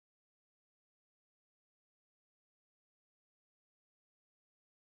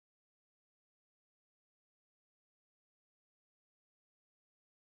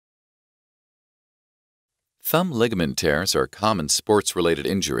Thumb ligament tears are common sports-related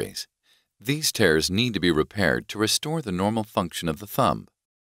injuries. These tears need to be repaired to restore the normal function of the thumb.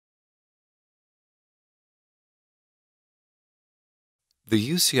 The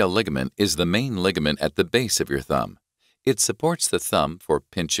UCL ligament is the main ligament at the base of your thumb. It supports the thumb for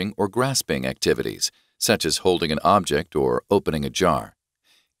pinching or grasping activities, such as holding an object or opening a jar.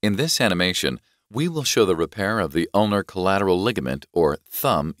 In this animation, we will show the repair of the ulnar collateral ligament or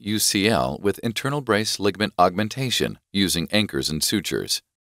thumb UCL with InternalBrace Ligament Augmentation using anchors and sutures.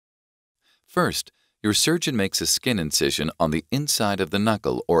 First, your surgeon makes a skin incision on the inside of the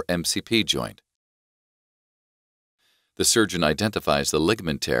knuckle or MCP joint. The surgeon identifies the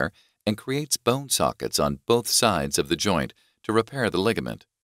ligament tear and creates bone sockets on both sides of the joint to repair the ligament.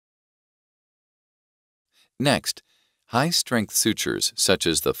 Next, high-strength sutures such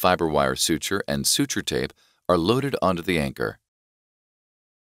as the fiber wire suture and suture tape are loaded onto the anchor.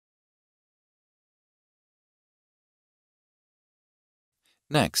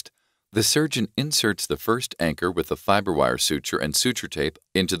 Next, the surgeon inserts the first anchor with the fiber wire suture and suture tape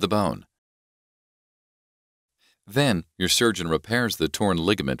into the bone. Then, your surgeon repairs the torn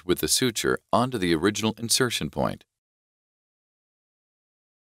ligament with the suture onto the original insertion point.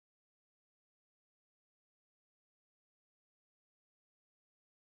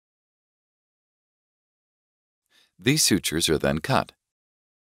 These sutures are then cut.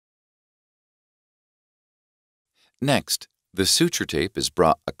 Next, the suture tape is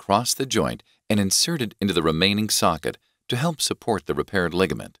brought across the joint and inserted into the remaining socket to help support the repaired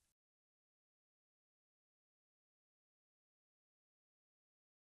ligament.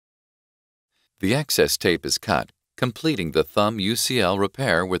 The excess tape is cut, completing the thumb UCL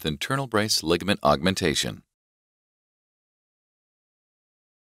repair with InternalBrace Ligament Augmentation.